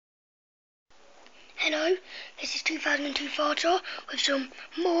Hello, this is 2002 Photo with some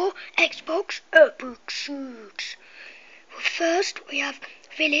more Xbox episodes. First we have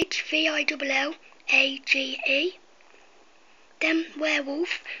Village, Village, then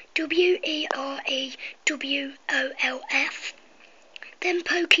Werewolf, Werewolf, then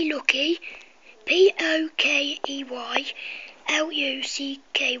Pokeylucky, Pokeylucky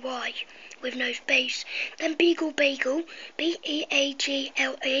with no space, then Bagel, Beagle,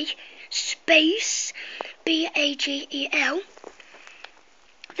 space Bagel,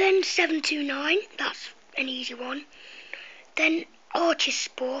 then 729, that's an easy one, then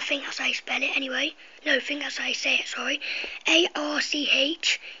archespore, I think that's how you spell it anyway, no, I think that's how you say it, sorry,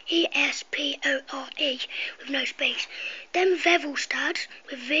 Archespore with no space, then vevelstad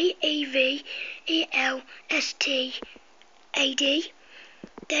with Vevelstad,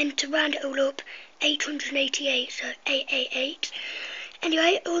 then to round it all up, 888, so 888.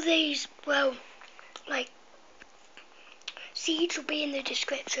 Anyway, all these, well, like, seeds will be in the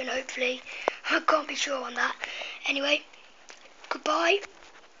description, hopefully. I can't be sure on that. Anyway, goodbye,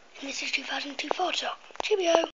 and this is 2002 Photo. Cheerio.